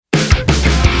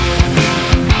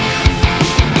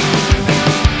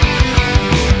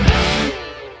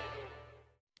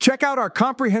Check out our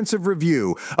comprehensive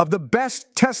review of the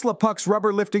best Tesla Pucks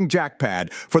rubber lifting jack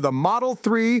pad for the Model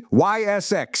 3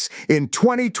 YSX in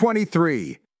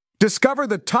 2023. Discover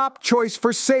the top choice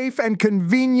for safe and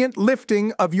convenient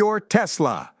lifting of your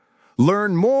Tesla.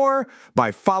 Learn more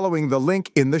by following the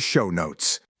link in the show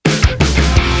notes.